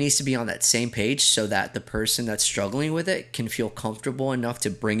 everybody needs to be on that same page so that the person that's struggling with it can feel comfortable enough to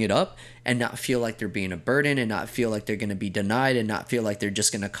bring it up and not feel like they're being a burden and not feel like they're going to be denied and not feel like they're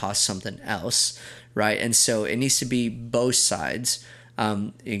just going to cost something else, right? And so it needs to be both sides.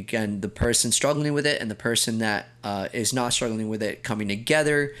 Again, the person struggling with it and the person that is not struggling with it coming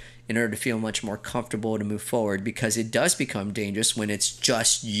together in order to feel much more comfortable to move forward, because it does become dangerous when it's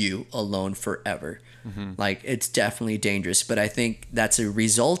just you alone forever. Mm-hmm. Like it's definitely dangerous, but I think that's a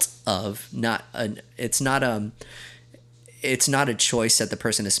result of it's not a choice that the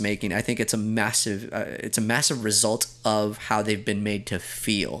person is making. I think it's a massive result of how they've been made to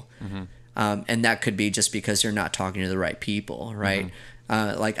feel. Mm-hmm. And that could be just because they're not talking to the right people, right?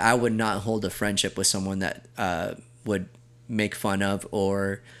 Mm-hmm. Like I would not hold a friendship with someone that would make fun of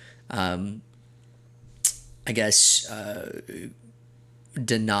or I guess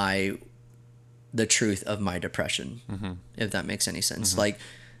deny the truth of my depression, if that makes any sense. Like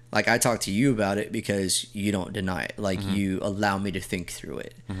I talk to you about it because you don't deny it. Like you allow me to think through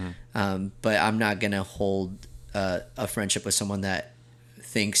it. But I'm not going to hold a friendship with someone that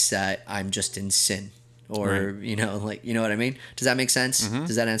thinks that I'm just in sin or, right. You know what I mean? Does that make sense?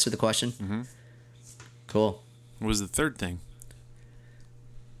 Does that answer the question? Cool. What was the third thing?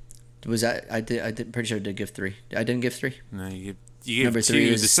 Was that, I did pretty sure I did give 3. I didn't give 3? No, you gave number 2. 3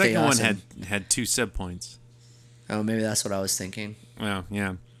 is the second one had 2 sub points. Oh, maybe that's what I was thinking. Well,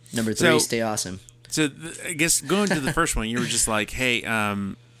 yeah. Number 3, stay awesome. So I guess going to the first one, you were just like, hey,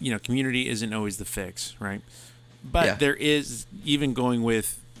 community isn't always the fix, right? But there is, even going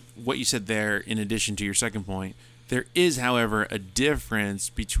with what you said there, in addition to your second point, there is, however, a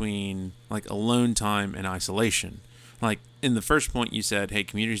difference between like alone time and isolation. Like in the first point, you said, "Hey,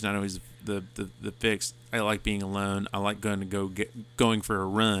 community is not always the fix. I like being alone. I like going for a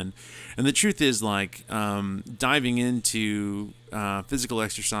run." And the truth is, like diving into physical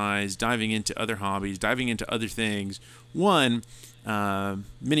exercise, diving into other hobbies, diving into other things. One,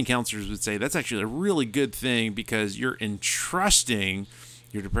 many counselors would say that's actually a really good thing because you're entrusting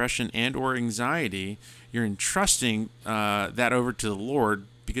your depression and or anxiety. You're entrusting that over to the Lord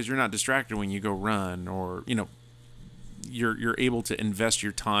because you're not distracted when you go run, or you're able to invest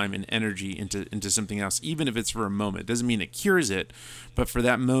your time and energy into something else, even if it's for a moment. It doesn't mean it cures it, but for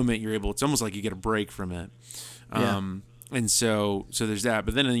that moment you're able. It's almost like you get a break from it. And so there's that.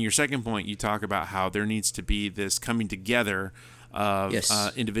 But then in your second point, you talk about how there needs to be this coming together of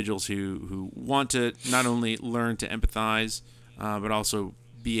individuals who want to not only learn to empathize, but also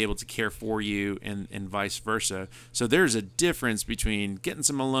be able to care for you, and vice versa. So there's a difference between getting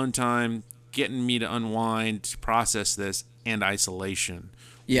some alone time, getting me to unwind, to process this, and isolation.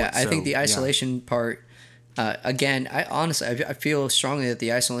 I think the isolation part, again, I feel strongly that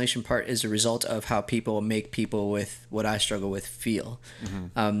the isolation part is a result of how people make people with what I struggle with feel.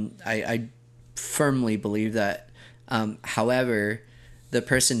 I firmly believe that. However, the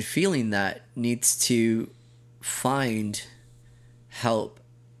person feeling that needs to find help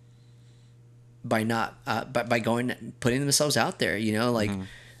by putting themselves out there,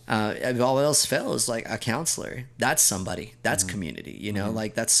 if all else fails, like a counselor, that's somebody, that's community,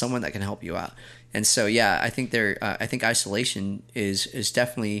 like that's someone that can help you out. And so, I think I think isolation is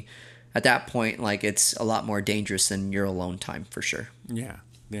definitely at that point, like it's a lot more dangerous than your alone time for sure. Yeah.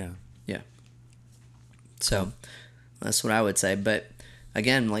 So that's what I would say. But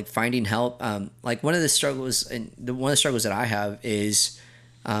again, like finding help, like one of the struggles that I have is,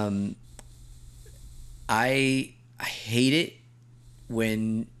 I hate it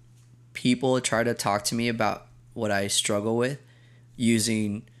when people try to talk to me about what I struggle with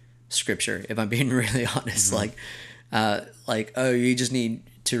using scripture. If I'm being really honest, oh, you just need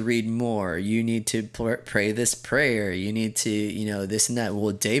to read more. You need to pray this prayer. You need to, this and that.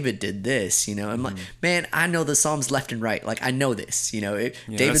 Well, David did this, I'm like, man, I know the Psalms left and right. Like I know this,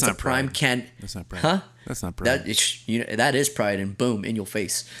 David's a prime That's not pride. Huh? That's not pride. That is pride, and boom, in your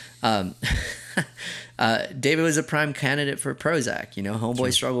face. David was a prime candidate for Prozac.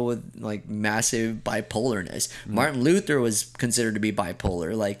 Homeboy struggled with like massive bipolarness. Martin Luther was considered to be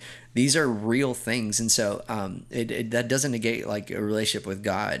bipolar. Like these are real things, and so that doesn't negate like a relationship with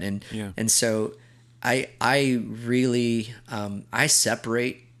God. And so I really I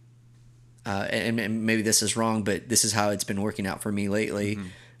separate. And maybe this is wrong, but this is how it's been working out for me lately.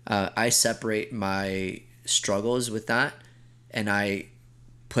 I separate my struggles with that, and I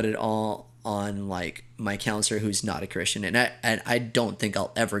put it all on like my counselor who's not a Christian, and I don't think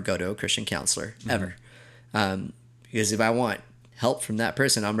I'll ever go to a Christian counselor ever, because if I want help from that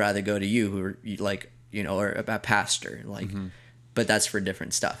person, I'd rather go to you, who are like or a pastor, like. But that's for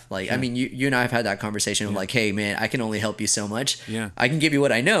different stuff. Like, I mean, you and I have had that conversation of like, hey, man, I can only help you so much. I can give you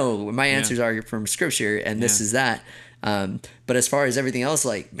what I know. My answers are from scripture, and this is that. But as far as everything else,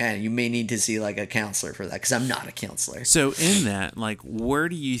 like, man, you may need to see like a counselor for that, because I'm not a counselor. So in that, like, where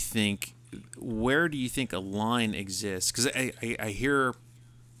do you think a line exists? Because I hear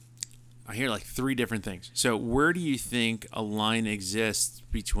like three different things. So where do you think a line exists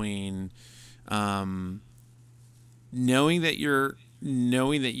between knowing that you're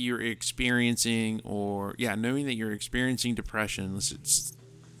experiencing depression, let's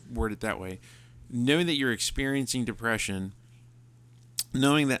word it that way, knowing that you're experiencing depression,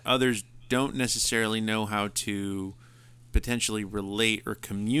 knowing that others don't necessarily know how to potentially relate or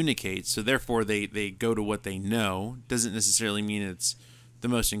communicate, so therefore they go to what they know, doesn't necessarily mean it's the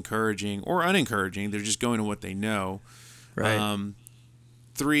most encouraging or unencouraging, they're just going to what they know. Right.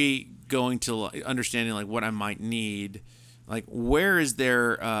 Three, going to understanding like what I might need. Like, where is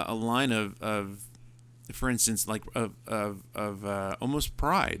there a line of for instance, like of almost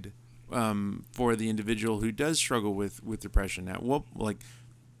pride for the individual who does struggle with depression? Now,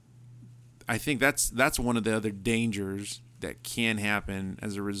 I think that's one of the other dangers that can happen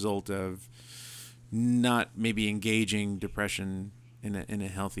as a result of not maybe engaging depression in a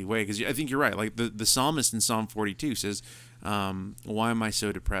healthy way. Because I think you're right. Like the psalmist in Psalm 42 says, why am I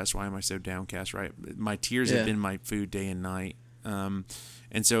so depressed? Why am I so downcast? Right? My tears have been my food day and night. And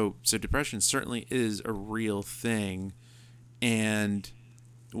so depression certainly is a real thing. And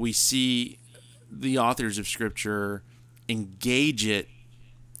we see the authors of Scripture engage it,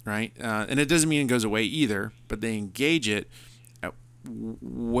 right? And it doesn't mean it goes away either, but they engage it.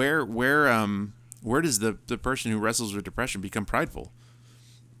 Where does the person who wrestles with depression become prideful?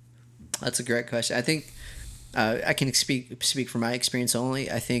 That's a great question. I think I can speak from my experience only.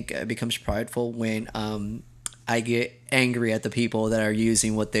 I think it becomes prideful when I get angry at the people that are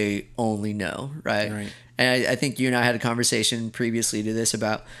using what they only know, right? Right. And I think you and I had a conversation previously to this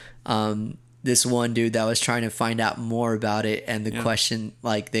about this one dude that was trying to find out more about it, and the question,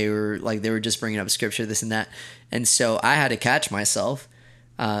 they were just bringing up scripture, this and that, and so I had to catch myself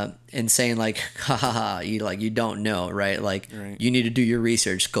and saying like, ha ha ha, you don't know, right? You need to do your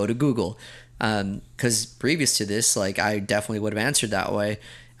research, go to Google, because previous to this, I definitely would have answered that way.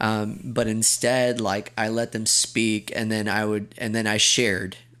 But instead, I let them speak, and then I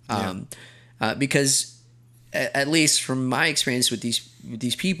shared, because at least from my experience with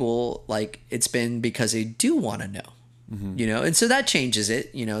these people, it's been because they do want to know, and so that changes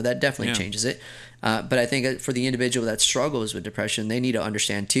it, that definitely changes it. But I think for the individual that struggles with depression, they need to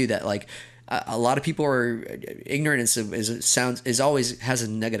understand too that a lot of people are ignorant. Is always has a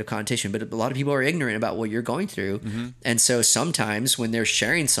negative connotation, but a lot of people are ignorant about what you're going through. And so sometimes when they're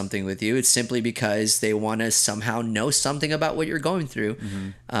sharing something with you, it's simply because they want to somehow know something about what you're going through.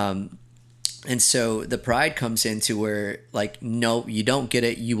 And so the pride comes into where no, you don't get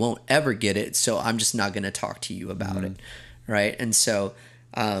it. You won't ever get it. So I'm just not going to talk to you about it. Right. And so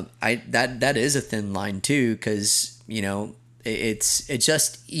that is a thin line too, because, it's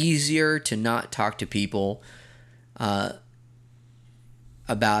just easier to not talk to people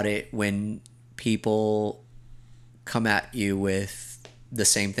about it when people come at you with the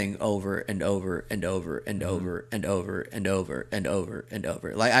same thing over and over and over and over and over and over and over and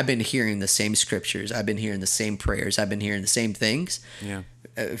over. I've been hearing the same scriptures, I've been hearing the same prayers, I've been hearing the same things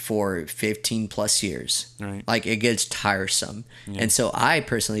for 15 plus years. Right. It gets tiresome. And so I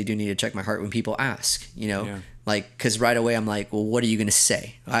personally do need to check my heart when people ask, because right away I'm like, well, what are you going to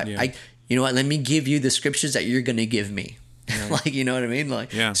say? I you know what, let me give you the scriptures that you're going to give me. You know what I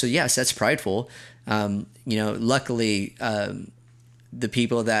mean? So yes, that's prideful. Luckily, the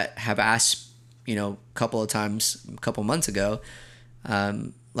people that have asked, a couple months ago,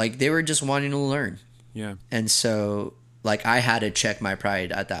 they were just wanting to learn. And so I had to check my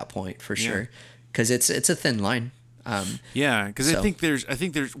pride at that point for sure, because it's a thin line. Because I think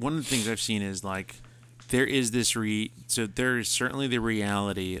there's one of the things I've seen is there is this so there is certainly the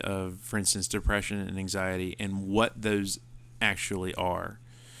reality of, for instance, depression and anxiety and what those actually are.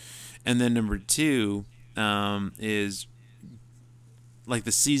 And then number two is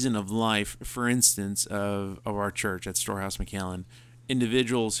the season of life, for instance, of our church at Storehouse McAllen,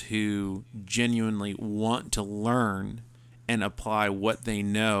 individuals who genuinely want to learn and apply what they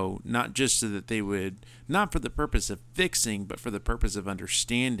know, not just so that they would, not for the purpose of fixing, but for the purpose of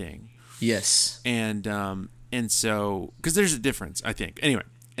understanding. Yes. And so, because there's a difference, I think. Anyway,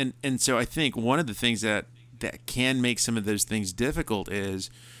 and so I think one of the things that can make some of those things difficult is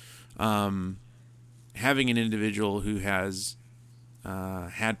having an individual who has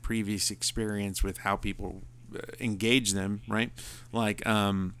had previous experience with how people engage them, right?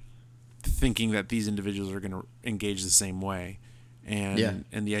 Thinking that these individuals are going to engage the same way. And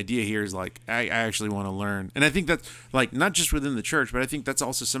the idea here is I actually want to learn. And I think that's not just within the church, but I think that's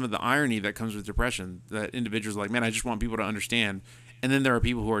also some of the irony that comes with depression, that individuals are man, I just want people to understand. And then there are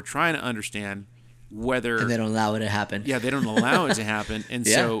people who are trying to understand and they don't allow it to happen. Yeah, they don't allow it to happen. And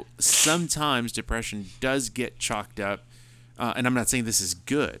so sometimes depression does get chalked up. And I'm not saying this is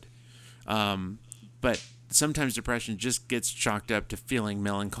good, but sometimes depression just gets chalked up to feeling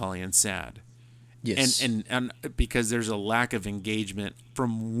melancholy and sad. Yes. And because there's a lack of engagement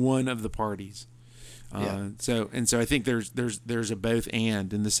from one of the parties. So I think there's a both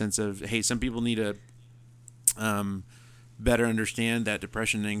and, in the sense of, hey, some people need to better understand that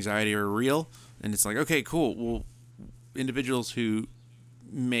depression and anxiety are real. And it's okay, cool. Well, individuals who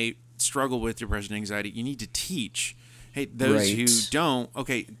may struggle with depression and anxiety, you need to teach. Hey, those who don't,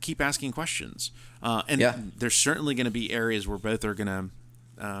 okay, keep asking questions. There's certainly going to be areas where both are going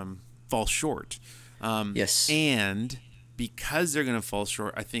to fall short. Yes. And because they're going to fall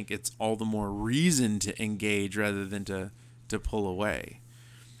short, I think it's all the more reason to engage rather than to pull away.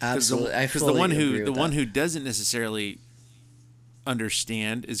 Absolutely. Because the one who doesn't necessarily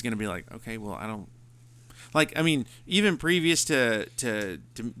understand is going to be okay, well, I don't. Even previous to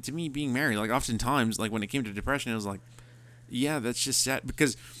me being married, oftentimes, when it came to depression, it was yeah, that's just sad,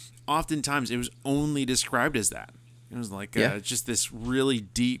 because oftentimes it was only described as that. It was just this really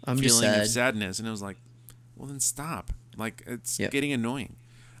deep feeling of sadness, and it was well, then stop. It's getting annoying.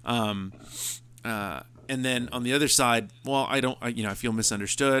 And then on the other side, well, I feel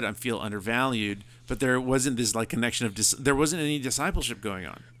misunderstood, I feel undervalued, but there wasn't this connection of there wasn't any discipleship going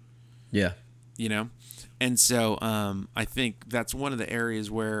on. Yeah. And so I think that's one of the areas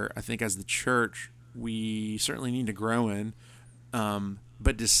where I think as the church we certainly need to grow in.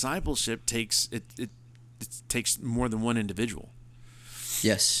 But discipleship takes it takes more than one individual.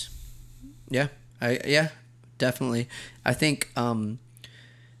 Yes. Yeah. Yeah, definitely. I think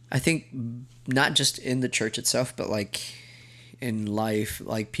not just in the church itself, but like in life,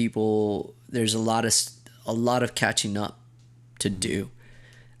 like people, there's a lot of catching up to do.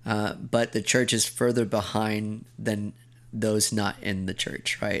 But the church is further behind than those not in the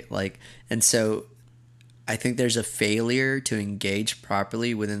church, right? Like, and so I think there's a failure to engage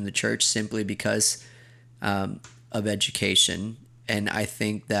properly within the church simply because of education, and I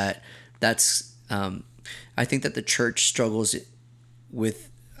think that I think that the church struggles with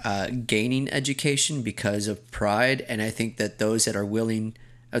gaining education because of pride, and I think that those that are willing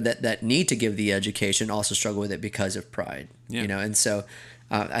that need to give the education also struggle with it because of pride. Yeah. You know, and so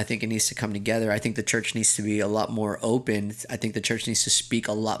I think it needs to come together. I think the church needs to be a lot more open. I think the church needs to speak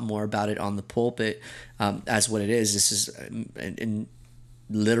a lot more about it on the pulpit as what it is. This is in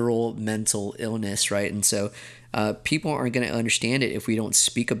literal mental illness, right? And so people aren't going to understand it if we don't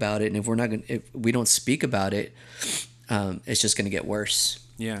speak about it, and if we don't speak about it, it's just going to get worse.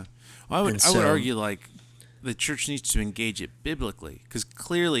 Yeah, well, I would argue like the church needs to engage it biblically, because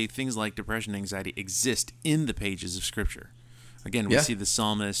clearly things like depression and anxiety exist in the pages of Scripture. Again, we see the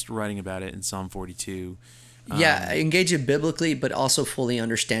psalmist writing about it in Psalm 42. Engage it biblically, but also fully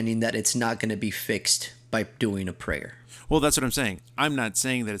understanding that it's not going to be fixed by doing a prayer. Well, that's what I'm saying. I'm not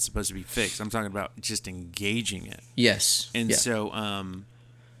saying that it's supposed to be fixed. I'm talking about just engaging it. Yes. And so,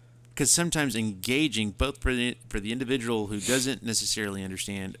 because sometimes engaging, both for the individual who doesn't necessarily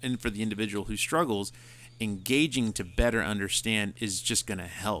understand and for the individual who struggles, engaging to better understand is just going to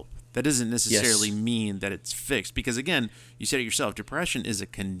help. That doesn't necessarily mean that it's fixed, because again, you said it yourself, depression is a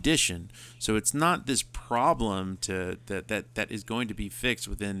condition. So it's not this problem that is going to be fixed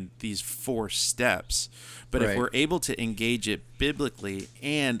within these 4 steps. But if we're able to engage it biblically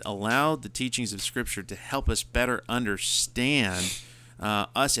and allow the teachings of Scripture to help us better understand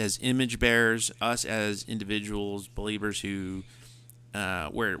us as image bearers, us as individuals, believers who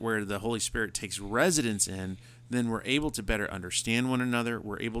where the Holy Spirit takes residence in, then we're able to better understand one another.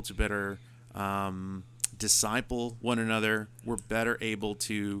 We're able to better disciple one another. We're better able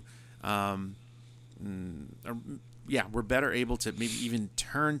to, we're better able to maybe even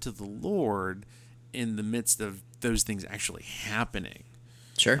turn to the Lord in the midst of those things actually happening.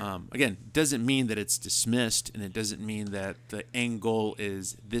 Sure. Again, doesn't mean that it's dismissed, and it doesn't mean that the end goal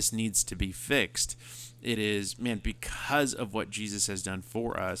is this needs to be fixed. It is, because of what Jesus has done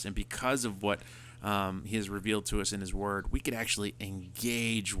for us, and because of what He has revealed to us in His Word, we could actually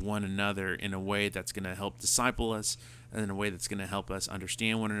engage one another in a way that's going to help disciple us, and in a way that's going to help us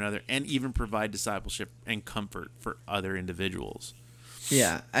understand one another, and even provide discipleship and comfort for other individuals.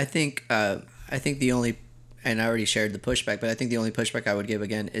 Yeah, I think the only, and I already shared the pushback, but I think the only pushback I would give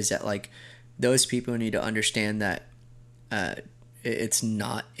again is that like those people need to understand that it's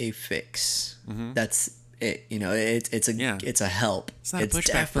not a fix. Mm-hmm. That's it. You know, it's a help. It's not a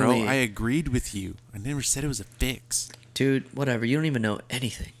pushback, bro. I agreed with you. I never said it was a fix. Dude, whatever. You don't even know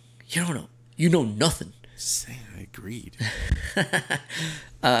anything. You don't know. You know nothing. Just saying, I agreed.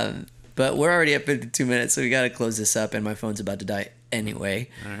 But we're already at 52 minutes, so we got to close this up, and my phone's about to die anyway.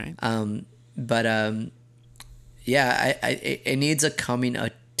 All right. It needs a coming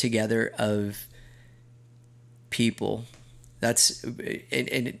together of people. That's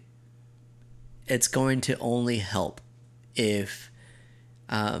and it's going to only help if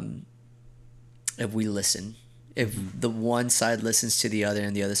we listen. If the one side listens to the other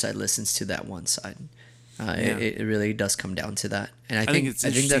and the other side listens to that one side. It really does come down to that, and I think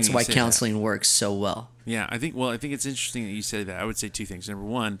that's why counseling works so well. Yeah, I think it's interesting that you say that. I would say 2 things. Number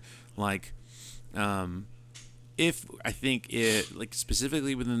one, like,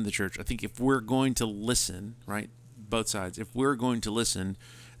 specifically within the church, I think if we're going to listen, right, both sides, if we're going to listen,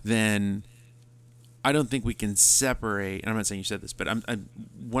 then I don't think we can separate. And I'm not saying you said this, but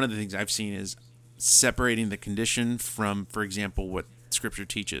one of the things I've seen is separating the condition from, for example, what Scripture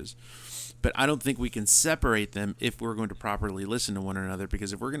teaches. But I don't think we can separate them if we're going to properly listen to one another,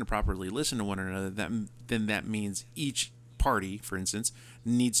 because if we're going to properly listen to one another, then that means each party, for instance,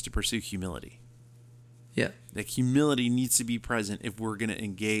 needs to pursue humility. Yeah. Like, humility needs to be present if we're going to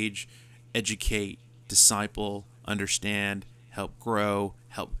engage, educate, disciple, understand, help grow,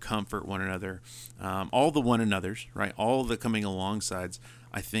 help comfort one another. All the one another's, right? All the coming alongsides,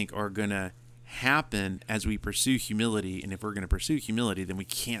 I think, are going to happen as we pursue humility. And if we're going to pursue humility, then we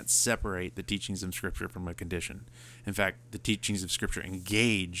can't separate the teachings of Scripture from a condition. In fact, the teachings of Scripture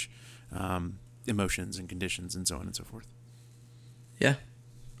engage emotions and conditions and so on and so forth. Yeah,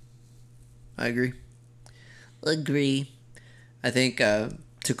 I agree. I think to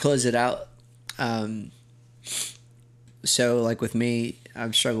close it out, So like with me,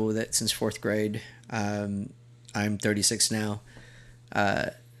 I've struggled with it since fourth grade. I'm 36 now.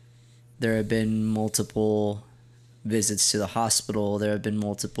 There have been multiple visits to the hospital. There have been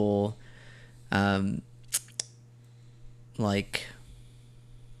multiple, like,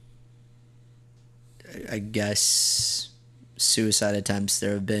 I guess, suicide attempts.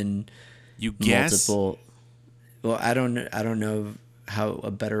 There have been multiple. Well, I don't know how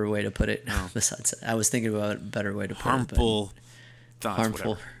a better way to put it. Oh. Besides, I was thinking about a better way to put harmful it.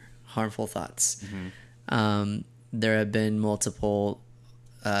 Thoughts. Harmful thoughts. Mm-hmm. There have been multiple,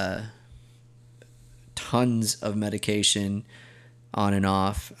 tons of medication, on and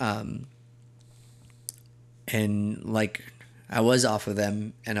off, and like I was off of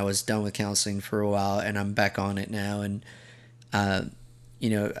them, and I was done with counseling for a while, and I'm back on it now, and I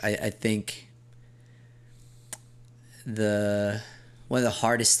think one of the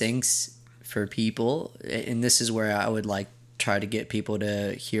hardest things for people, and this is where I would like try to get people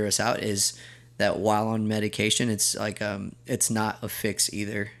to hear us out, is that while on medication, it's like it's not a fix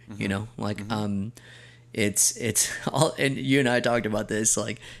either. Mm-hmm. It's all, and you and I talked about this,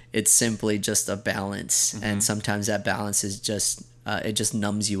 like it's simply just a balance, mm-hmm. and sometimes that balance is just it just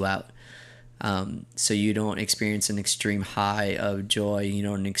numbs you out. So you don't experience an extreme high of joy, you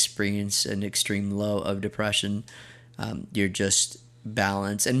don't experience an extreme low of depression. You're just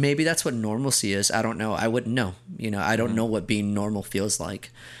balanced, and maybe that's what normalcy is. I don't know. I wouldn't know. I don't know what being normal feels like.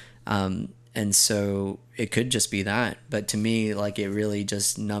 And so it could just be that. But to me, like, it really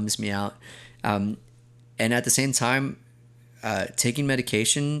just numbs me out. And at the same time, taking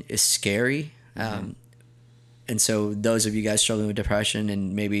medication is scary. And so those of you guys struggling with depression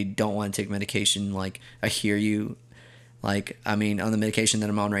and maybe don't want to take medication, like, I hear you. Like, I mean, on the medication that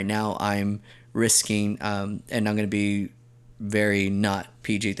I'm on right now, I'm risking, and I'm going to be very not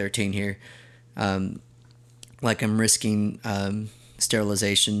PG-13 here. Like, I'm risking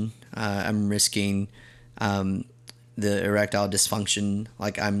sterilization. I'm risking the erectile dysfunction.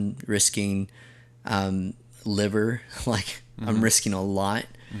 Like, I'm risking liver. Like, mm-hmm. I'm risking a lot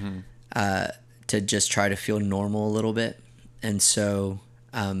to just try to feel normal a little bit. And so,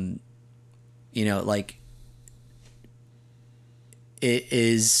 like,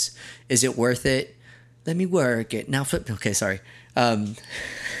 is it worth it? Let me work it. Now flip. Okay, sorry.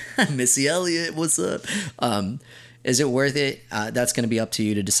 Missy Elliott, what's up? Is it worth it? That's going to be up to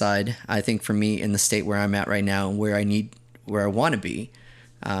you to decide. I think for me, in the state where I'm at right now and where I want to be,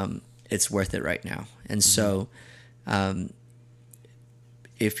 it's worth it right now. And so,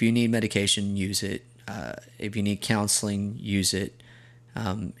 if you need medication, use it. If you need counseling, use it.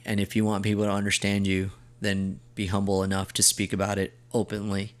 And if you want people to understand you, then be humble enough to speak about it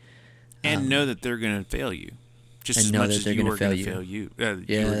openly. And know that they're going to fail you. Just as much as you are going to fail you.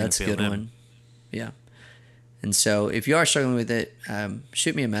 Yeah, that's a good one. Yeah. And so if you are struggling with it,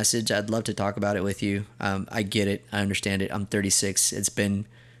 shoot me a message. I'd love to talk about it with you. I get it. I understand it. I'm 36. It's been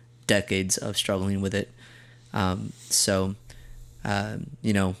decades of struggling with it. So, I'm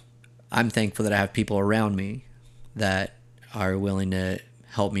thankful that I have people around me that are willing to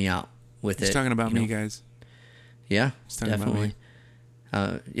help me out with it. He's talking about me, guys. Yeah, He's talking definitely.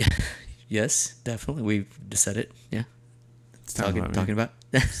 About me. Yeah. Yes, definitely. We've said it. Yeah. Talking about.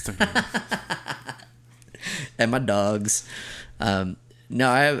 And my dogs. No,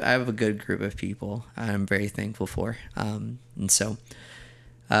 I have a good group of people I'm very thankful for. And so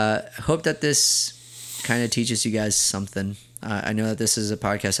I hope that this kind of teaches you guys something. I know that this is a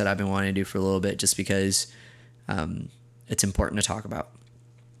podcast that I've been wanting to do for a little bit just because it's important to talk about.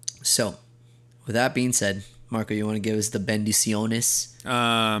 So with that being said, Marco, you want to give us the bendiciones?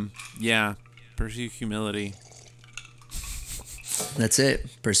 Yeah. Pursue humility. That's it.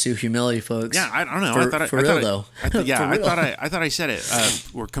 Pursue humility, folks. Yeah, I don't know. I thought I said it.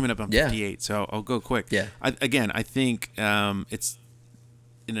 We're coming up on 58, so I'll go quick. Yeah. I think it's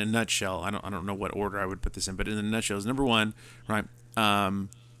in a nutshell. I don't know what order I would put this in, but in a nutshell, is number one, right? The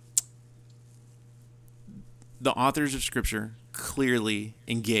authors of Scripture clearly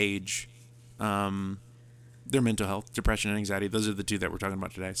engage their mental health, depression, and anxiety. Those are the two that we're talking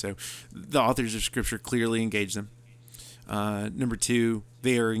about today. So the authors of Scripture clearly engage them. Number two,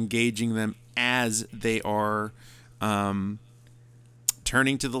 they are engaging them as they are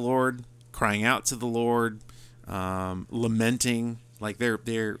turning to the Lord, crying out to the Lord, lamenting. Like they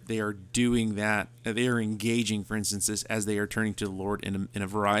are doing that. They are engaging, for instance, as they are turning to the Lord in a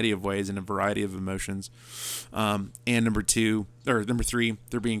variety of ways, in a variety of emotions. And number three,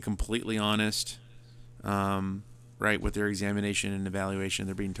 they're being completely honest. Right, with their examination and evaluation,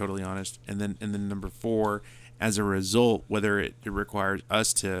 they're being totally honest. And then number four, as a result, whether it requires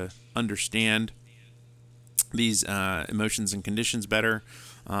us to understand these emotions and conditions better,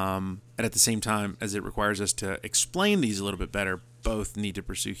 and at the same time as it requires us to explain these a little bit better, both need to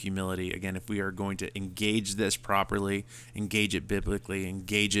pursue humility. Again, if we are going to engage this properly, engage it biblically,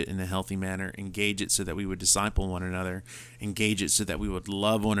 engage it in a healthy manner, engage it so that we would disciple one another, engage it so that we would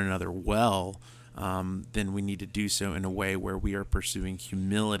love one another well, then we need to do so in a way where we are pursuing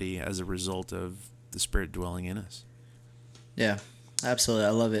humility as a result of the Spirit dwelling in us. Yeah, absolutely.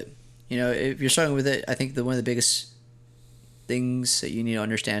 I love it. If you're struggling with it, I think one of the biggest things that you need to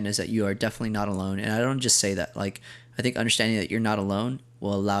understand is that you are definitely not alone. And I don't just say that. I think understanding that you're not alone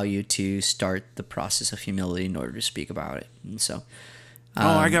will allow you to start the process of humility in order to speak about it. And so,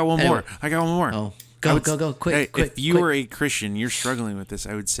 I got one more. Oh, go, quick. If you are a Christian, you're struggling with this,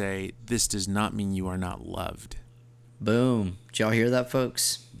 I would say this does not mean you are not loved. Boom. Did y'all hear that,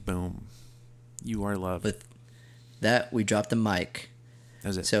 folks? Boom. You are loved. With that, we dropped the mic.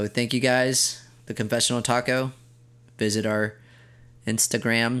 That's it. So thank you guys. The Confessional Taco. Visit our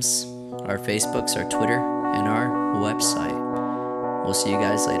Instagrams, our Facebooks, our Twitter, and our website. We'll see you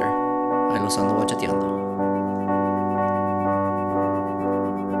guys later. Ahí los ando guachateando.